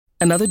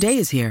Another day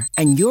is here,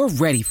 and you're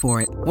ready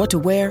for it. What to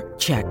wear?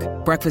 Check.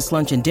 Breakfast,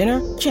 lunch, and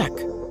dinner? Check.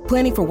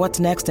 Planning for what's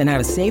next and how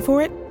to save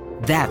for it?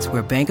 That's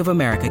where Bank of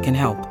America can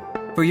help.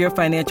 For your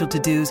financial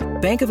to-dos,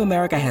 Bank of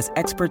America has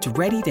experts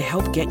ready to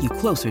help get you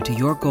closer to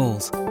your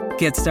goals.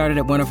 Get started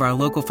at one of our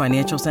local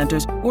financial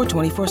centers or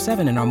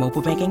 24/7 in our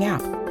mobile banking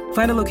app.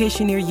 Find a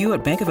location near you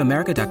at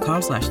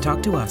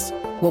bankofamerica.com/talktous.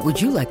 What would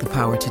you like the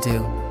power to do?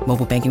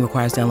 Mobile banking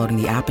requires downloading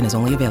the app and is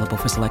only available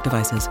for select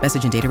devices.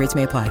 Message and data rates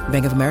may apply.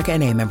 Bank of America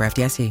N.A., member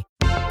FDIC.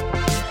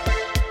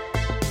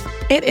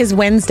 It is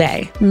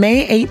Wednesday,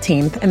 May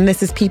 18th, and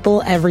this is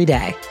People Every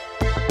Day.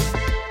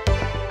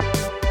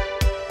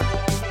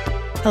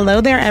 Hello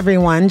there,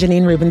 everyone.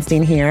 Janine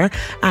Rubenstein here.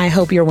 I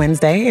hope your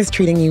Wednesday is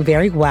treating you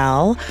very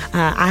well.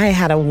 I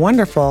had a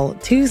wonderful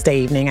Tuesday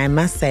evening, I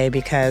must say,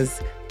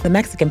 because the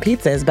Mexican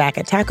pizza is back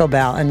at Taco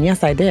Bell. And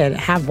yes, I did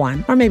have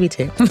one, or maybe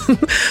two.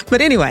 But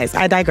anyways,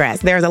 I digress.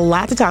 There's a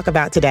lot to talk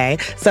about today.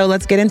 So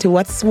let's get into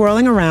what's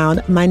swirling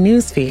around my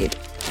news feed.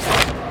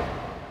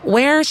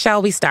 Where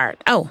shall we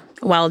start?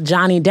 Well,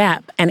 Johnny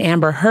Depp and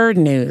Amber Heard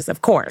news,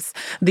 of course.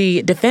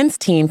 The defense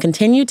team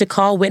continued to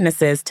call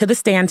witnesses to the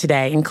stand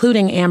today,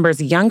 including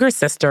Amber's younger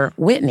sister,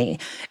 Whitney.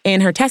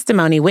 In her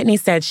testimony, Whitney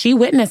said she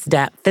witnessed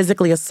Depp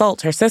physically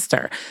assault her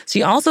sister.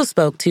 She also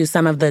spoke to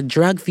some of the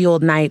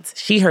drug-fueled nights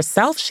she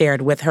herself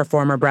shared with her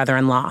former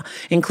brother-in-law,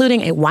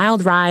 including a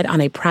wild ride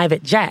on a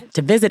private jet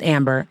to visit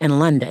Amber in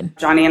London.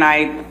 Johnny and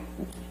I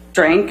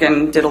drank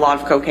and did a lot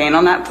of cocaine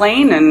on that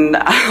plane, and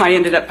I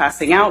ended up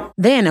passing out.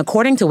 Then,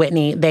 according to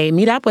Whitney, they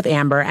meet up with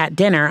Amber at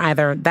dinner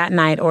either that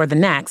night or the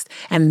next,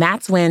 and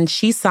that's when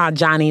she saw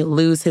Johnny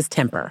lose his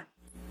temper.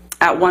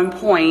 At one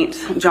point,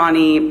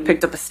 Johnny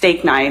picked up a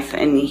steak knife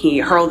and he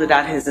hurled it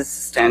at his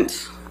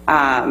assistant.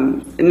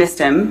 It missed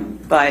him,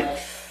 but...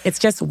 It's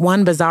just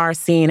one bizarre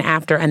scene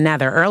after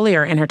another.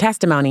 Earlier in her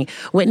testimony,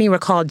 Whitney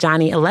recalled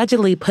Johnny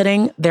allegedly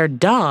putting their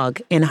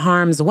dog in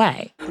harm's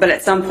way. But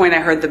at some point, I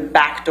heard the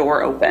back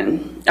door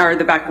open, or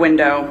the back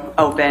window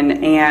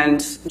open,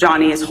 and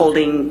Johnny is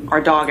holding our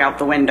dog out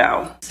the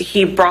window.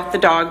 He brought the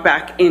dog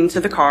back into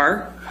the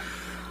car,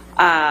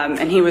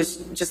 and he was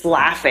just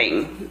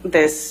laughing,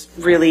 this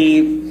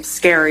really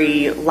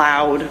scary,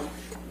 loud,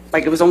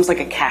 like it was almost like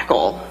a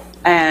cackle.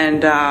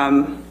 And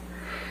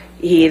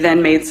he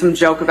then made some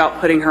joke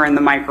about putting her in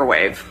the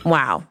microwave.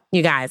 Wow.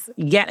 You guys,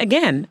 yet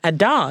again, a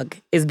dog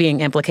is being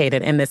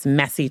implicated in this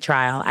messy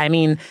trial. I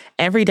mean,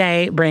 every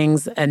day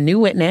brings a new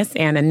witness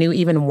and a new,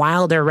 even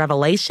wilder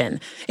revelation.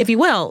 If you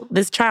will,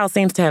 this trial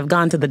seems to have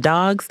gone to the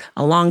dogs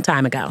a long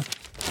time ago.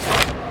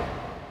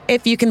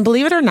 If you can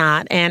believe it or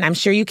not, and I'm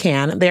sure you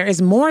can, there is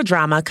more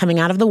drama coming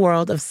out of the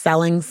world of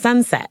Selling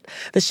Sunset.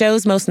 The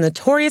show's most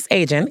notorious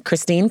agent,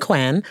 Christine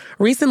Quinn,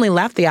 recently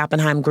left the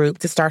Oppenheim Group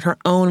to start her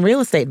own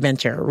real estate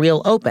venture,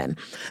 Real Open.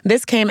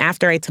 This came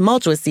after a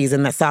tumultuous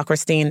season that saw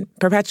Christine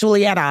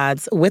perpetually at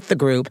odds with the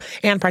group,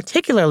 and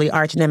particularly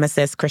arch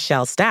nemesis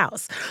Chrishell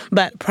Stause.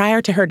 But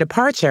prior to her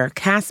departure,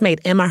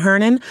 castmate Emma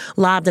Hernan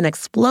lobbed an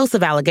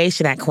explosive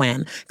allegation at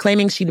Quinn,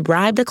 claiming she'd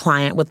bribed a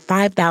client with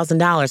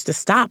 $5,000 to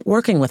stop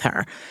working with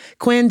her.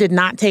 Quinn did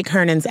not take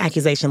Hernan's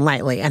accusation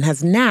lightly and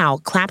has now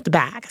clapped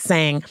back,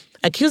 saying,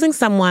 "Accusing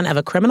someone of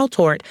a criminal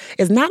tort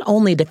is not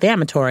only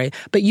defamatory,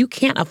 but you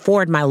can't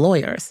afford my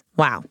lawyers."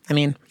 Wow. I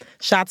mean,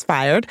 shots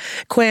fired.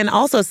 Quinn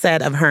also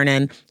said of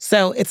Hernan,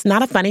 "So it's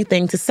not a funny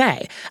thing to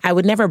say. I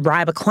would never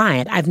bribe a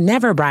client. I've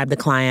never bribed a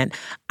client.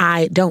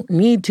 I don't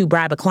need to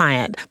bribe a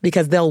client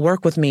because they'll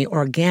work with me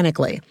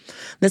organically."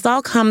 This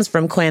all comes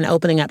from Quinn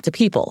opening up to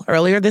People.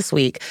 Earlier this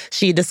week,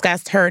 she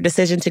discussed her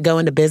decision to go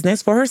into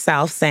business for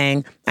herself,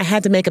 saying, "I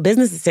had to make a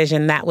business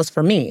decision that was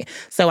for me.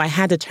 So I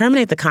had to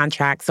terminate the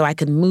contract so I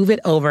could move it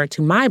over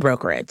to my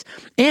brokerage."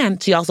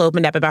 And she also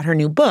opened up about her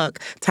new book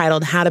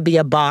titled How to Be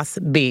a Boss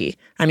Bee.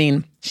 I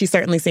mean, she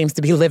certainly seems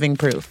to be living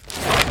proof.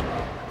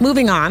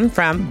 Moving on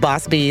from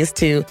boss bees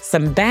to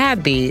some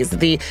bad bees,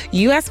 the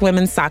U.S.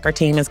 women's soccer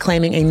team is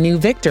claiming a new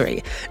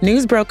victory.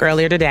 News broke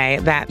earlier today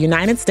that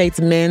United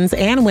States men's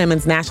and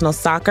women's national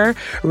soccer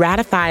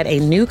ratified a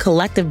new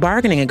collective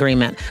bargaining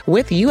agreement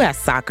with U.S.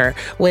 Soccer,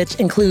 which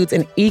includes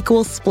an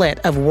equal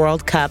split of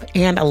World Cup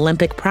and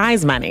Olympic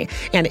prize money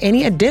and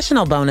any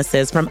additional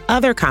bonuses from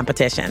other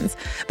competitions.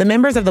 The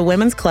members of the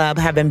women's club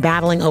have been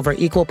battling over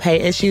equal pay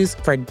issues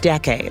for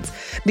decades.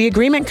 The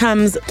agreement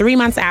comes 3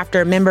 months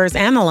after members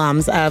and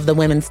alums of the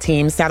women's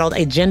team settled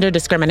a gender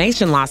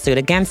discrimination lawsuit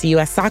against the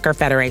U.S. Soccer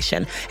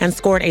Federation and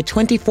scored a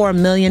 $24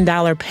 million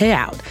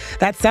payout.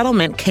 That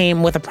settlement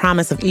came with a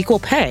promise of equal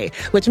pay,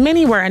 which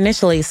many were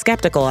initially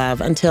skeptical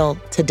of until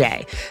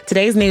today.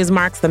 Today's news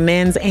marks the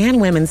men's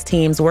and women's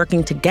teams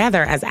working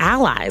together as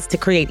allies to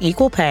create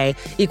equal pay,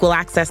 equal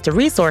access to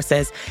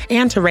resources,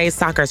 and to raise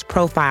soccer's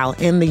profile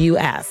in the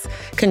U.S.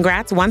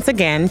 Congrats once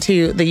again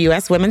to the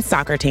U.S. women's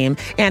soccer team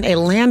and a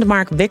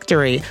landmark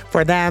victory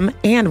for them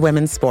and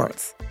women's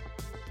sports.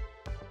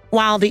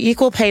 While the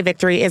equal pay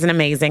victory is an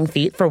amazing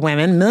feat for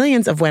women,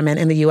 millions of women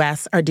in the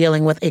U.S. are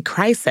dealing with a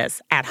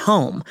crisis at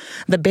home.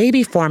 The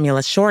baby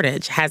formula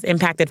shortage has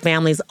impacted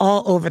families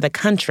all over the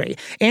country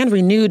and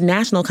renewed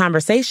national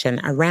conversation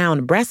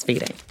around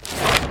breastfeeding.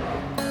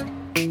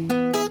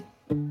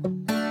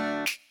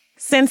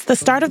 Since the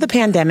start of the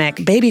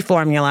pandemic, baby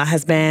formula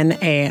has been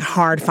a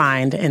hard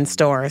find in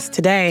stores.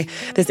 Today,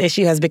 this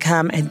issue has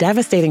become a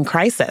devastating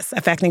crisis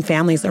affecting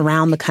families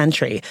around the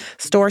country.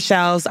 Store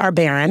shelves are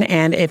barren,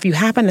 and if you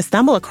happen to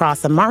stumble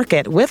across a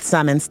market with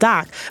some in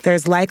stock,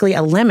 there's likely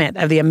a limit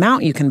of the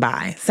amount you can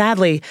buy.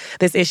 Sadly,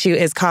 this issue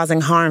is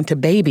causing harm to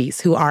babies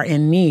who are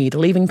in need,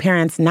 leaving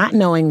parents not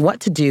knowing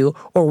what to do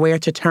or where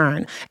to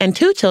turn. And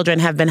 2 children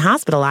have been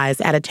hospitalized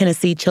at a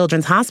Tennessee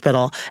Children's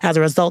Hospital as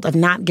a result of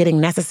not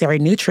getting necessary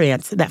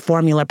nutrients that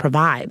formula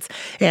provides.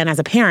 And as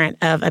a parent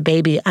of a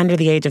baby under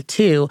the age of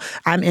 2,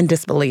 I'm in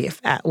disbelief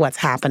at what's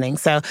happening.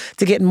 So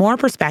to get more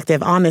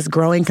perspective on this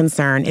growing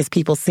concern is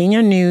People's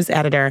senior news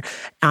editor,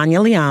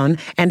 Anya Leone,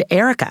 and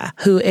Erica,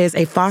 who is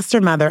a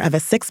foster mother of a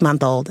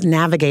 6-month-old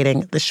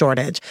navigating the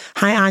shortage.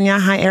 Hi, Anya.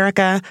 Hi,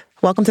 Erica.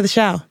 Welcome to the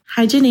show.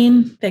 Hi,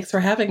 Janine. Thanks for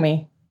having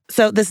me.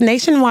 So this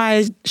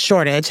nationwide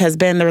shortage has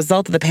been the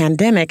result of the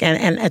pandemic,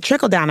 and a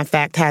trickle-down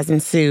effect has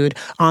ensued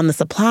on the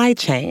supply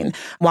chain,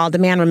 while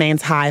demand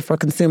remains high for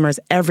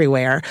consumers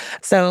everywhere.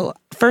 So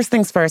first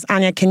things first,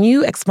 Anya, can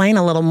you explain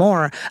a little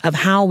more of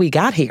how we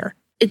got here?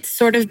 It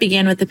sort of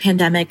began with the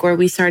pandemic where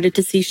we started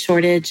to see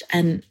shortage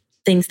and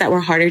things that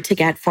were harder to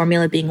get,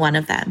 formula being one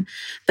of them.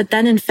 But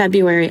then in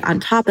February, on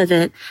top of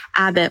it,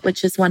 Abbott,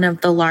 which is one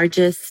of the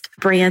largest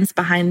brands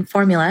behind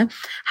formula,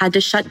 had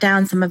to shut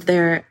down some of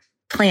their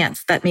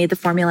plants that made the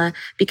formula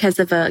because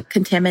of a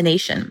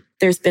contamination.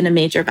 There's been a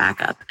major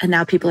backup, and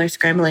now people are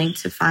scrambling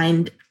to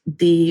find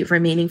the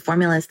remaining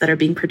formulas that are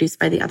being produced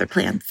by the other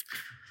plants.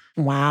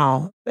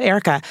 Wow.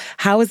 Erica,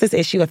 how is this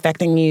issue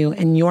affecting you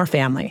and your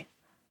family?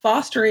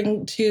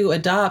 Fostering to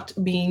adopt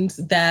means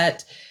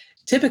that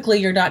typically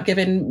you're not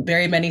given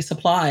very many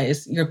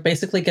supplies. You're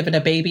basically given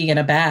a baby in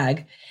a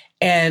bag,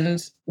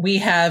 and we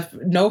have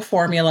no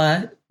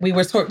formula. We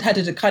had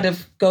to kind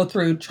of go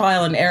through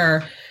trial and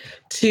error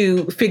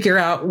to figure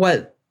out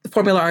what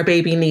formula our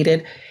baby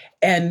needed.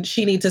 And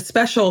she needs a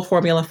special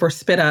formula for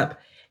spit up.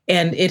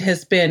 And it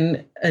has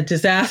been a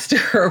disaster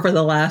over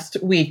the last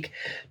week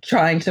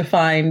trying to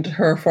find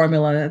her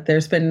formula.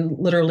 There's been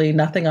literally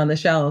nothing on the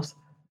shelves.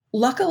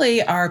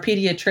 Luckily, our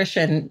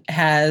pediatrician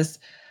has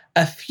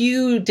a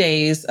few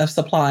days of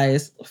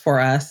supplies for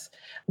us.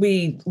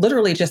 We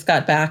literally just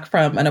got back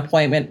from an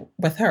appointment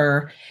with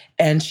her,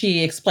 and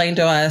she explained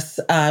to us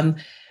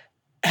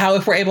how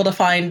if we're able to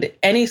find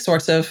any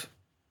sorts of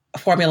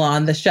formula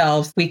on the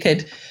shelves, we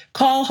could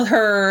call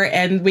her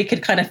and we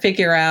could kind of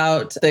figure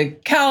out the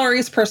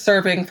calories per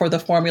serving for the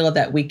formula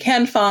that we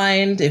can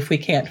find. If we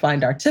can't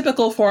find our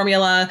typical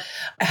formula,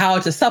 how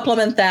to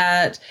supplement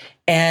that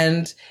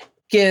and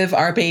give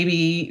our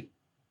baby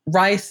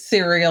rice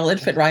cereal,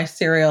 infant rice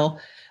cereal,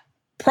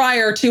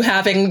 prior to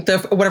having the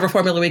whatever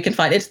formula we can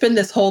find. It's been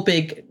this whole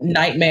big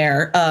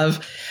nightmare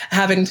of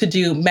having to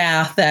do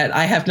math that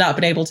I have not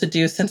been able to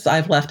do since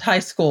I've left high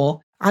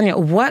school. Anya,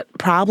 what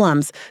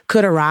problems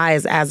could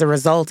arise as a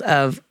result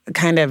of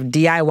kind of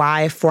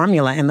DIY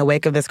formula in the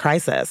wake of this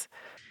crisis?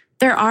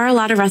 There are a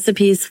lot of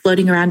recipes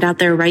floating around out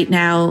there right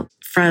now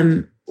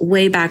from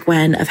way back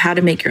when of how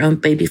to make your own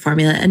baby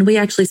formula. And we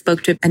actually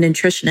spoke to a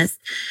nutritionist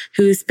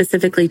who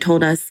specifically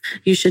told us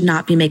you should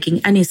not be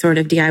making any sort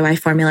of DIY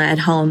formula at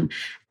home.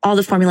 All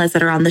the formulas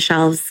that are on the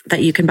shelves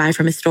that you can buy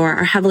from a store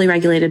are heavily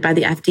regulated by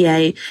the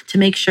FDA to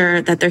make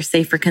sure that they're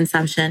safe for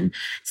consumption.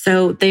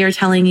 So they are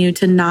telling you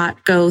to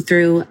not go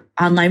through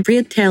online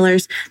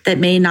retailers that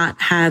may not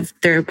have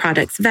their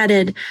products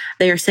vetted.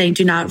 They are saying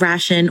do not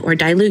ration or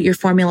dilute your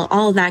formula.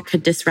 All of that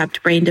could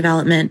disrupt brain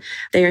development.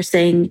 They are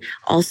saying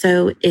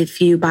also if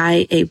you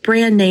buy a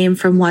brand name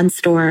from one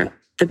store,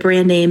 the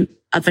brand name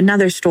of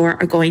another store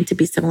are going to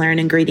be similar in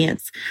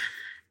ingredients.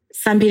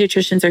 Some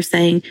pediatricians are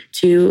saying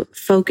to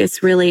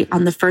focus really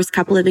on the first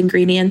couple of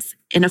ingredients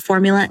in a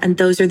formula, and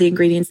those are the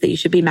ingredients that you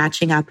should be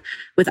matching up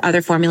with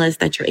other formulas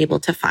that you're able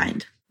to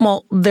find.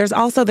 Well, there's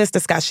also this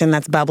discussion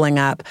that's bubbling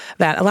up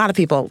that a lot of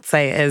people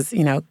say is,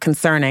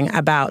 concerning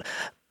about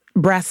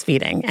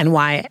breastfeeding and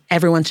why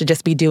everyone should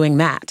just be doing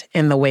that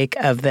in the wake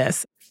of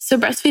this. So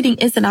breastfeeding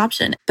is an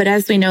option, but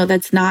as we know,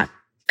 that's not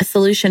a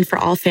solution for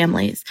all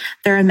families.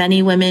 There are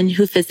many women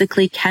who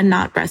physically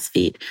cannot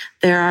breastfeed.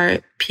 There are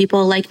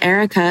people like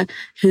Erica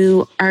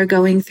who are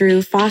going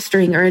through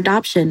fostering or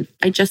adoption.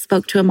 I just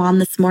spoke to a mom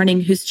this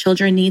morning whose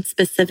children need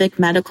specific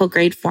medical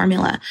grade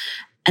formula,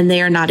 and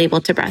they are not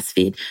able to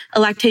breastfeed. A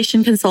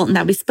lactation consultant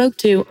that we spoke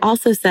to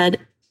also said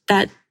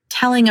that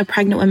telling a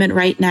pregnant woman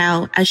right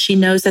now, as she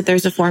knows that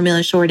there's a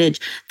formula shortage,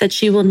 that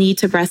she will need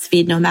to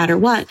breastfeed no matter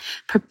what,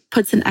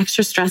 puts an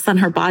extra stress on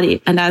her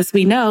body. And as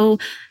we know,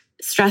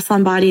 stress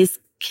on bodies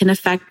can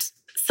affect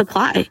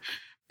supply.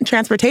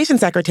 Transportation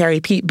Secretary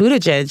Pete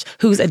Buttigieg,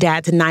 who's a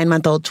dad to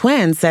 9-month-old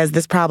twins, says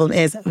this problem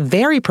is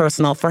very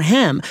personal for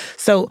him.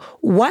 So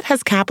what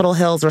has Capitol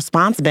Hill's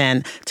response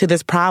been to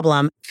this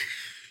problem?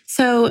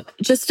 So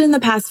just in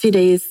the past few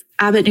days,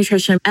 Abbott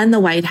Nutrition and the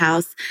White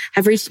House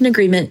have reached an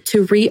agreement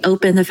to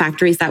reopen the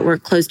factories that were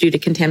closed due to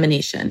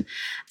contamination.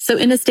 So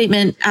in a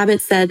statement,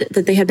 Abbott said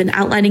that they have been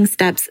outlining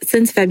steps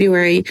since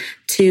February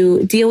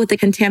to deal with the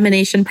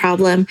contamination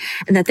problem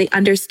and that they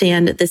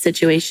understand the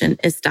situation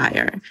is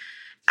dire.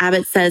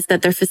 Abbott says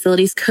that their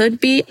facilities could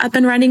be up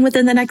and running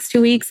within the next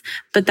 2 weeks,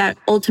 but that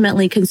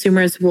ultimately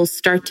consumers will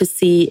start to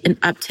see an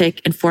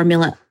uptick in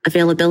formula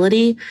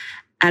availability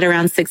at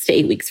around 6 to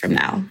 8 weeks from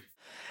now.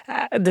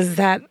 Does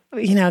that,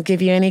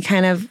 give you any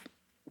kind of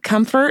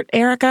comfort,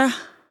 Erica?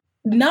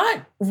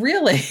 Not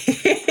really,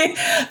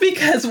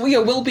 because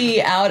we'll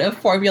be out of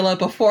formula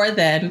before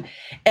then.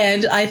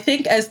 And I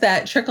think as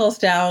that trickles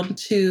down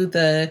to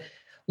the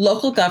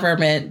local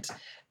government,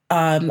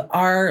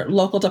 our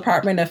local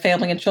Department of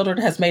Family and Children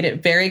has made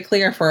it very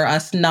clear for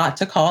us not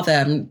to call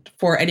them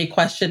for any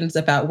questions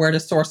about where to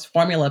source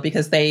formula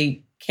because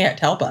they can't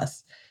help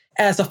us.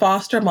 As a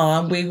foster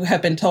mom, we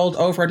have been told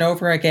over and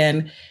over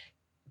again,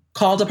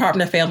 call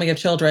Department of Family and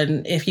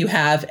Children if you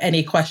have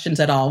any questions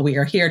at all. We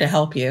are here to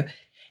help you.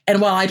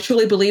 And while I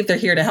truly believe they're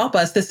here to help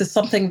us, this is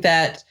something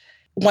that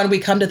when we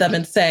come to them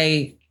and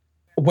say,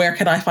 where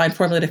can I find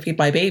formula to feed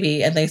my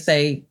baby? And they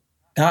say,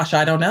 gosh,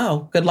 I don't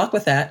know. Good luck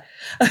with that.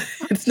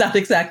 It's not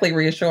exactly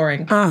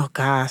reassuring. Oh,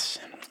 gosh.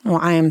 Well,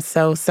 I am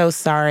so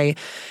sorry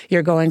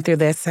you're going through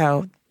this.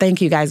 So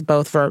thank you guys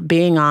both for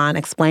being on,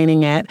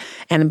 explaining it,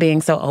 and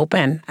being so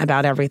open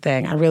about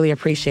everything. I really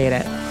appreciate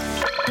it.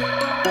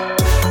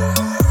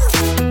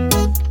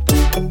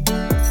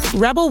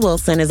 Rebel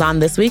Wilson is on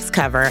this week's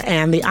cover,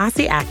 and the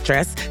Aussie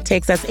actress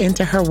takes us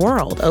into her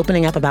world,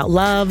 opening up about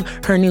love,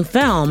 her new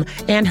film,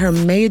 and her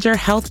major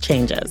health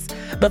changes.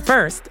 But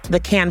first, the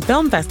Cannes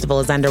Film Festival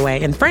is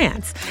underway in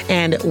France,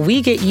 and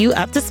we get you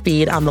up to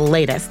speed on the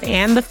latest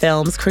and the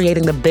films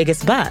creating the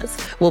biggest buzz.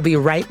 We'll be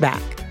right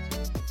back.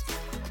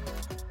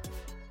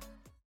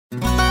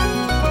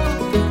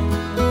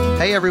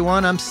 Hey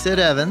everyone, I'm Sid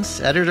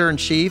Evans,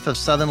 editor-in-chief of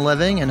Southern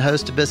Living and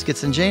host of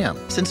Biscuits and Jam.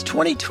 Since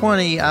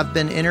 2020, I've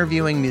been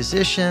interviewing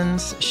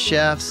musicians,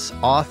 chefs,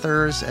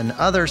 authors, and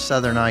other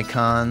Southern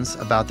icons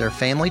about their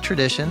family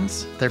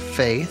traditions, their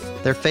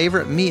faith, their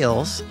favorite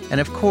meals, and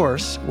of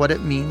course, what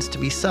it means to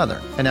be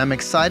Southern. And I'm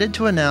excited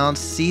to announce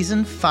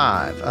Season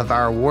 5 of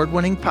our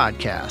award-winning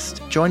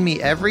podcast. Join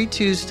me every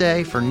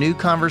Tuesday for new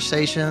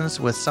conversations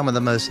with some of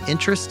the most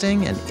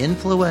interesting and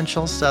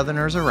influential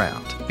Southerners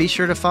around. Be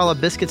sure to follow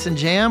Biscuits and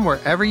Jam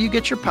wherever you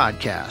get your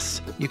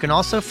podcasts. You can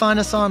also find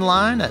us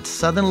online at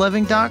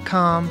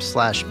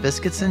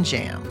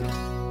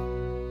southernliving.com/biscuitsandjam.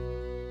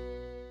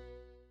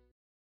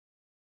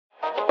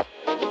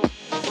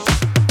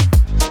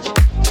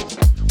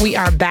 We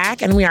are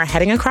back, and we are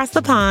heading across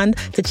the pond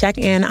to check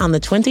in on the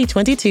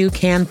 2022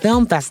 Cannes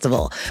Film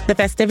Festival. The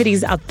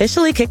festivities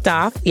officially kicked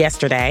off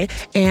yesterday,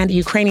 and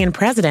Ukrainian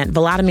President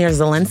Volodymyr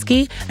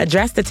Zelensky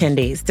addressed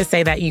attendees to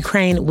say that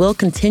Ukraine will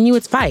continue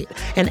its fight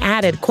and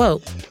added,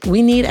 quote,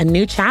 "We need a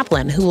new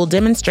chaplain who will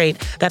demonstrate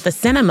that the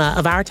cinema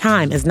of our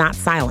time is not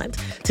silent.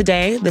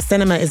 Today, the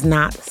cinema is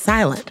not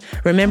silent.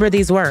 Remember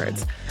these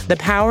words. The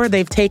power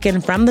they've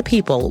taken from the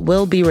people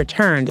will be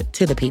returned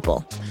to the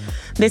people."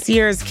 This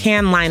year's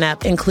Cannes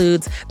lineup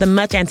includes the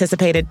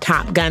much-anticipated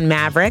Top Gun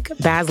Maverick,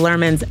 Baz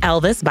Luhrmann's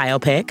Elvis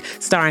biopic,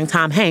 starring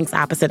Tom Hanks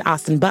opposite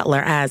Austin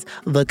Butler as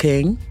the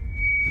King.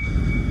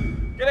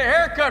 Get a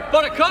haircut,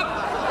 buttercup!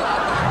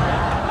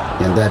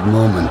 In that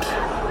moment,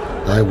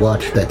 I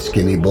watched that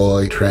skinny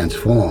boy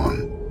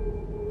transform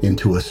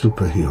into a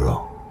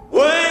superhero.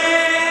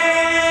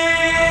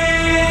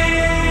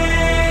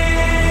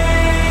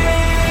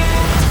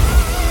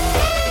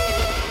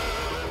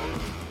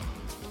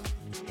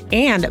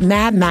 And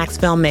Mad Max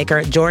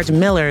filmmaker George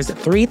Miller's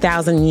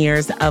 3,000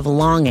 Years of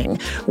Longing,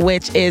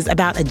 which is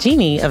about a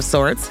genie of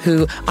sorts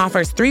who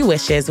offers 3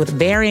 wishes with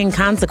varying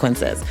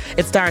consequences.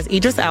 It stars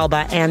Idris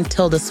Elba and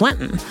Tilda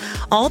Swinton.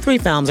 All 3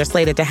 films are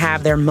slated to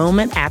have their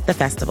moment at the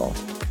festival.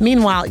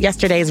 Meanwhile,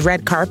 yesterday's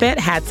red carpet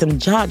had some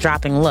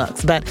jaw-dropping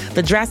looks, but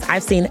the dress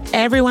I've seen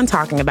everyone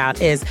talking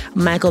about is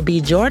Michael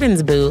B.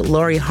 Jordan's boo,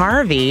 Lori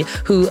Harvey,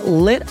 who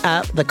lit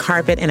up the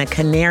carpet in a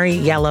canary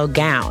yellow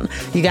gown.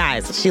 You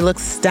guys, she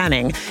looks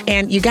stunning.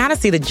 And you gotta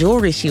see the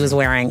jewelry she was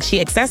wearing. She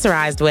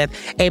accessorized with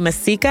a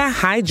Masika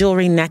high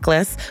jewelry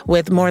necklace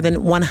with more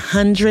than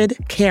 100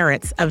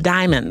 carats of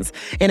diamonds,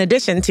 in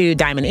addition to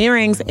diamond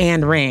earrings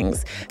and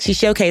rings. She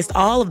showcased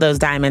all of those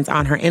diamonds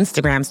on her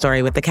Instagram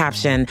story with the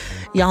caption,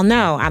 "Y'all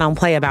know I don't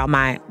play about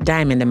my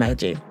diamond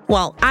emoji."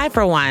 Well, I,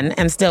 for one,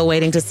 am still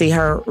waiting to see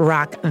her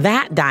rock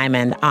that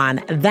diamond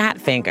on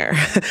that finger.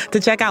 To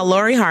check out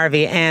Lori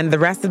Harvey and the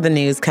rest of the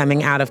news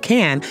coming out of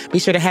Cannes, be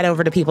sure to head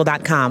over to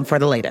people.com for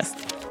the latest.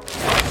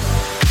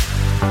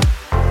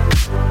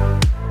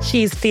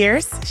 She's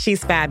fierce,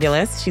 she's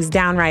fabulous, she's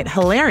downright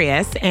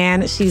hilarious,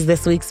 and she's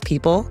this week's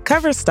People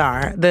cover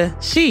star. The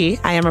she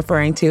I am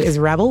referring to is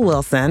Rebel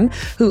Wilson,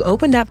 who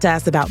opened up to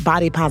us about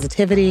body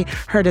positivity,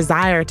 her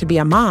desire to be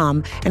a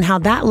mom, and how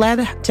that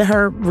led to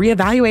her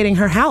reevaluating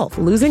her health,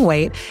 losing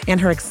weight,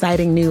 and her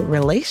exciting new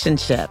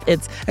relationship.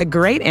 It's a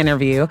great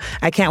interview.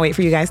 I can't wait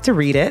for you guys to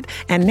read it.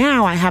 And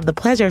now I have the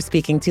pleasure of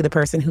speaking to the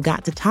person who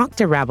got to talk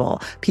to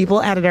Rebel,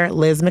 People editor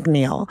Liz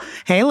McNeil.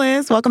 Hey,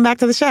 Liz, welcome back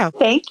to the show.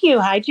 Thank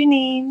you. Hi,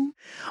 Janine.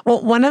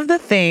 Well, one of the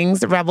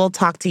things Rebel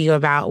talked to you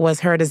about was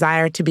her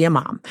desire to be a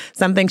mom,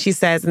 something she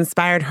says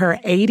inspired her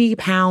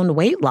 80-pound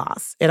weight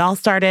loss. It all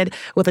started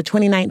with a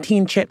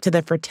 2019 trip to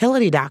the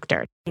fertility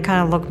doctor. He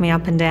kind of looked me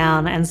up and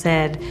down and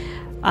said,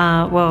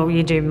 well,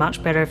 you do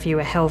much better if you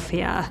were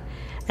healthier.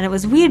 And it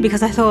was weird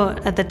because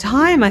at the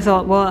time, I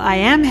thought, well, I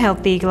am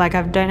healthy, like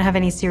I don't have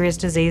any serious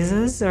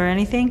diseases or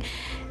anything.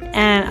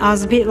 And I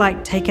was a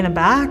bit taken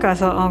aback. I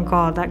thought, oh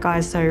God, that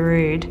guy's so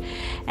rude.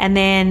 And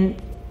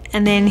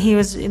then he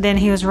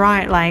was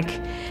right,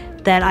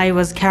 that I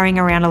was carrying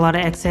around a lot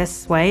of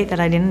excess weight that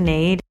I didn't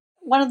need.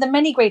 One of the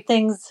many great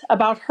things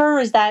about her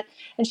is that,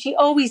 and she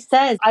always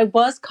says, I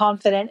was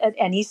confident at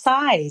any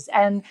size.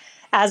 And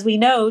as we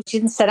know, she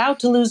didn't set out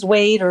to lose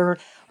weight,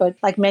 but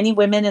like many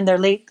women in their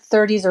late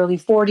 30s, early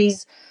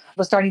 40s,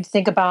 was starting to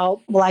think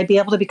about, will I be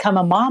able to become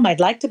a mom?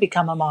 I'd like to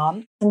become a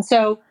mom. And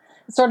so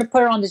it sort of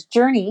put her on this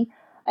journey.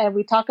 And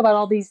we talk about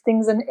all these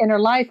things in her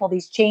life, all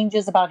these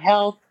changes about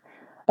health,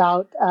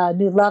 about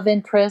new love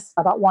interests,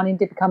 about wanting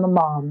to become a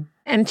mom.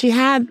 And she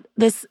had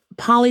this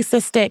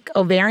polycystic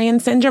ovarian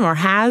syndrome, or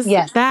has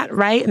that,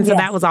 right? And so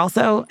that was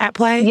also at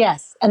play?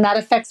 Yes, and that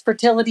affects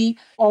fertility.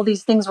 All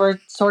these things were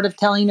sort of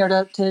telling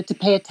her to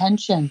pay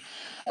attention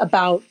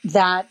about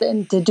that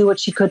and to do what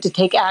she could to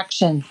take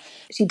action.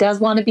 She does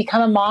want to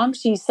become a mom.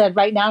 She said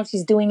right now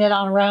she's doing it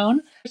on her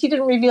own. She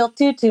didn't reveal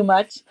too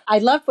much. I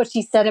love what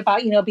she said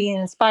about, being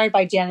inspired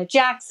by Janet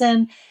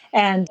Jackson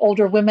and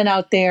older women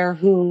out there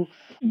who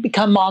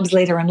become moms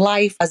later in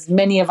life. As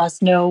many of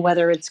us know,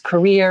 whether it's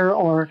career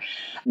or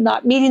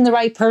not meeting the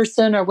right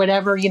person or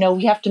whatever,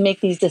 we have to make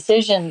these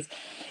decisions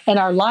in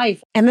our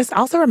life. And this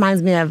also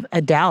reminds me of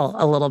Adele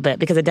a little bit,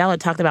 because Adele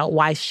had talked about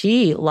why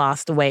she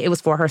lost weight. It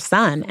was for her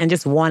son and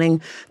just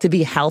wanting to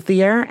be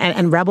healthier.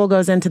 And Rebel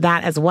goes into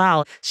that as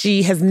well.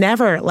 She has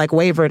never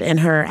wavered in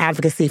her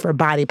advocacy for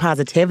body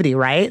positivity,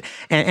 right?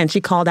 And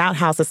she called out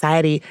how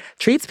society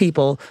treats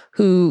people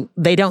who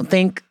they don't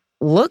think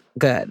look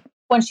good.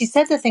 When she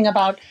said the thing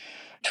about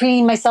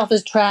treating myself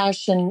as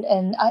trash,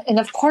 and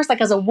of course,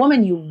 as a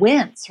woman, you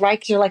wince, right?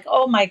 Because you're like,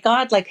 oh my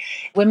God,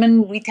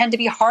 women, we tend to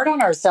be hard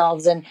on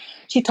ourselves. And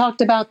she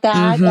talked about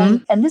that.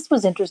 Mm-hmm. And this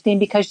was interesting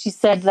because she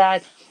said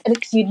that, and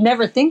you'd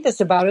never think this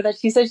about her, that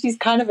she said she's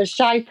kind of a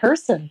shy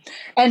person.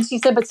 And she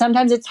said, but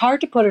sometimes it's hard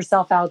to put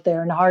herself out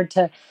there and hard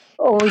to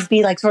always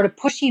be sort of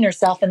pushing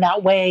herself in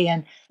that way.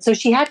 And so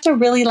she had to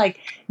really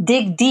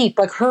dig deep,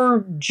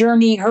 her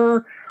journey,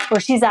 where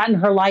she's at in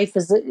her life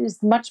is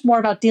much more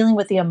about dealing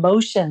with the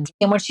emotions.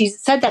 And when she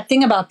said that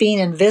thing about being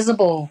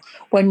invisible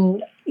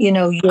when,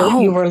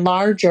 you were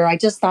larger, I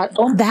just thought,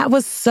 oh. That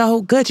was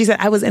so good. She said,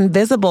 I was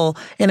invisible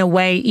in a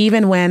way,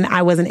 even when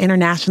I was an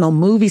international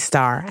movie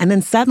star. And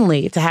then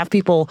suddenly to have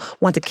people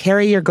want to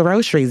carry your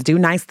groceries, do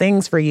nice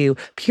things for you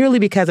purely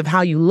because of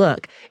how you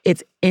look.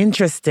 It's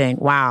interesting.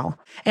 Wow.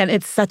 And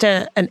it's such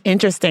an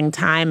interesting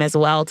time as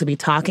well to be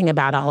talking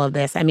about all of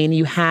this. I mean,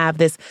 you have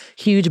this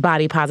huge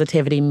body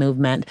positivity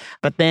movement,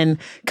 but then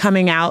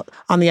coming out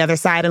on the other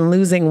side and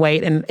losing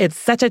weight. And it's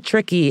such a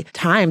tricky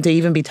time to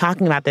even be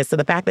talking about this. So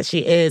the fact that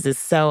she is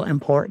so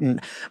important.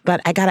 But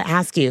I got to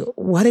ask you,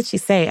 what did she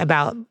say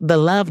about the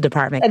love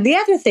department? And the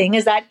other thing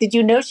is that, did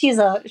you know she's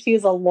a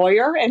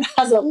lawyer and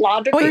has a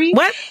law degree? Wait,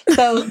 what?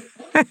 So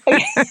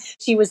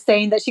she was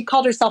saying that she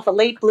called herself a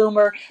late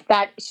bloomer,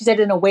 that she said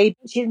in a way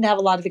she didn't have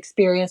a lot of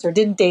experience or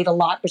didn't date a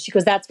lot, but she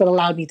goes, that's what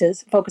allowed me to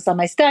focus on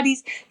my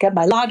studies, get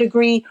my law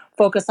degree,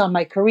 focus on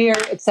my career,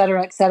 et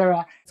cetera, et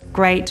cetera. It's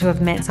great to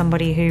have met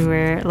somebody who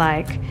were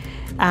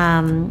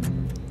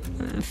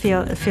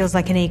feels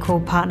like an equal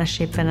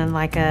partnership and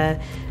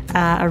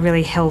a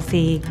really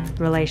healthy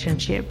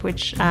relationship,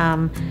 which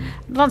I'm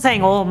not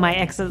saying all my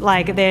exes,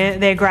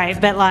 they're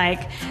great,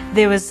 but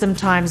there was some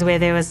times where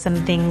there was some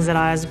things that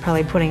I was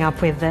probably putting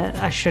up with that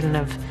I shouldn't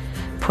have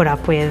put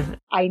up with.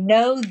 I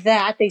know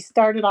that they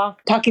started off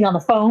talking on the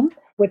phone,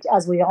 which,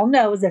 as we all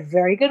know, is a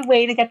very good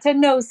way to get to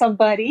know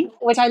somebody,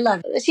 which I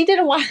love. She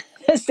didn't want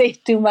to say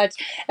too much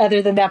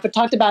other than that, but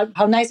talked about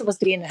how nice it was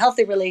to be in a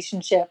healthy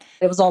relationship.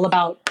 It was all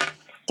about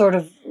sort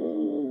of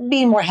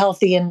being more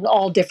healthy in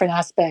all different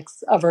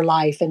aspects of her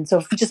life. And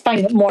so just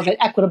finding more of an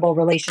equitable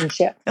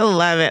relationship. I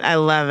love it. I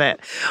love it.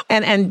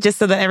 And just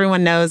so that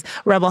everyone knows,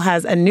 Rebel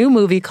has a new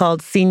movie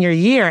called Senior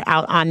Year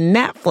out on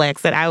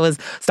Netflix that I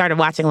started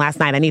watching last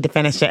night. I need to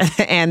finish it.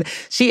 And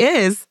she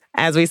is,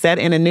 as we said,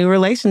 in a new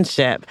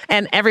relationship.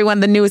 And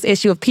everyone, the newest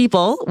issue of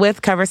People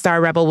with cover star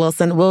Rebel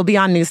Wilson will be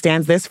on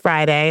newsstands this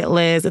Friday.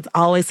 Liz, it's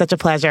always such a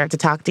pleasure to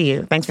talk to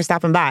you. Thanks for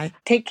stopping by.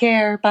 Take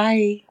care.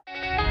 Bye.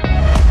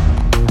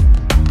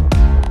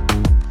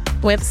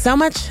 With so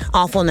much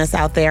awfulness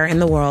out there in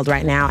the world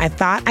right now, I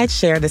thought I'd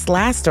share this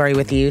last story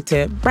with you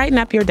to brighten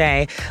up your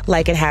day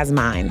like it has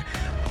mine.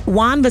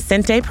 Juan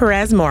Vicente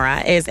Perez Mora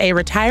is a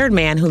retired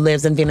man who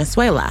lives in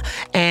Venezuela,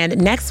 and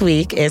next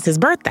week is his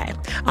birthday.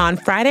 On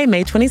Friday,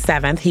 May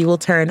 27th, he will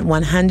turn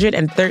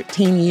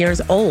 113 years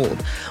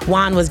old.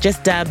 Juan was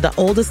just dubbed the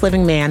oldest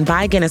living man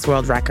by Guinness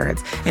World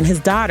Records, and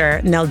his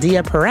daughter,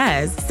 Neldia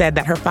Perez, said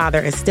that her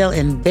father is still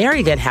in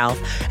very good health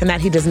and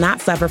that he does not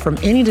suffer from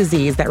any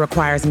disease that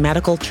requires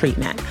medical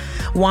treatment.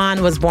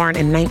 Juan was born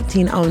in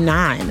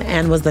 1909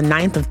 and was the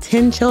ninth of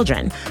 10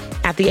 children.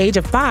 At the age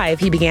of 5,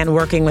 he began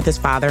working with his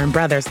father and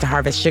brothers to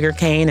harvest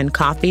sugarcane and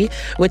coffee,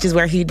 which is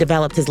where he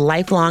developed his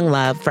lifelong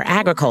love for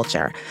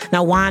agriculture.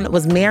 Now, Juan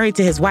was married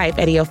to his wife,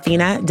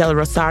 Ediofina del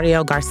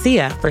Rosario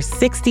Garcia, for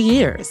 60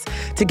 years.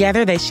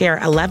 Together, they share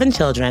 11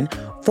 children,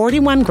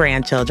 41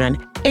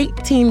 grandchildren,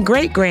 18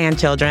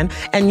 great-grandchildren,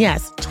 and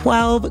yes,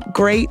 12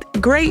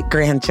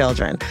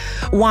 great-great-grandchildren.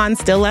 Juan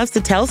still loves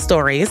to tell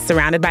stories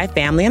surrounded by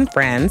family and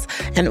friends,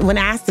 and when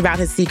asked about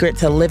his secret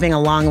to living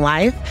a long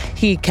life,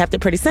 he kept it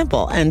pretty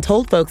simple and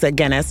told folks at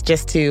Guinness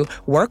just to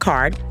work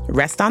hard,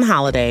 rest on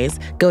holidays,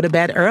 go to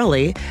bed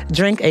early,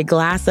 drink a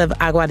glass of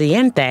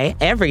aguardiente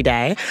every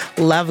day,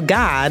 love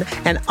God,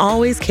 and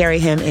always carry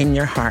him in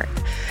your heart.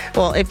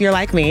 Well, if you're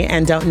like me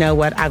and don't know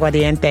what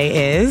aguardiente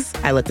is,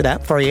 I looked it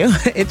up for you.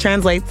 It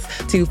translates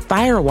to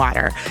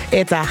firewater.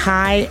 It's a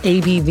high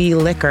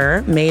ABV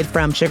liquor made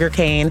from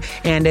sugarcane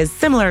and is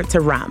similar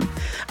to rum.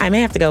 I may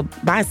have to go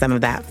buy some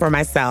of that for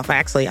myself.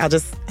 Actually, I'll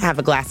just have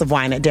a glass of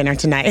wine at dinner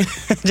tonight,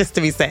 just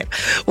to be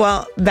safe.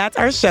 Well, that's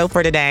our show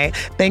for today.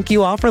 Thank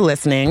you all for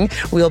listening.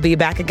 We'll be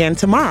back again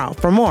tomorrow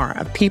for more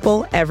of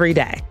People Every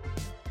Day.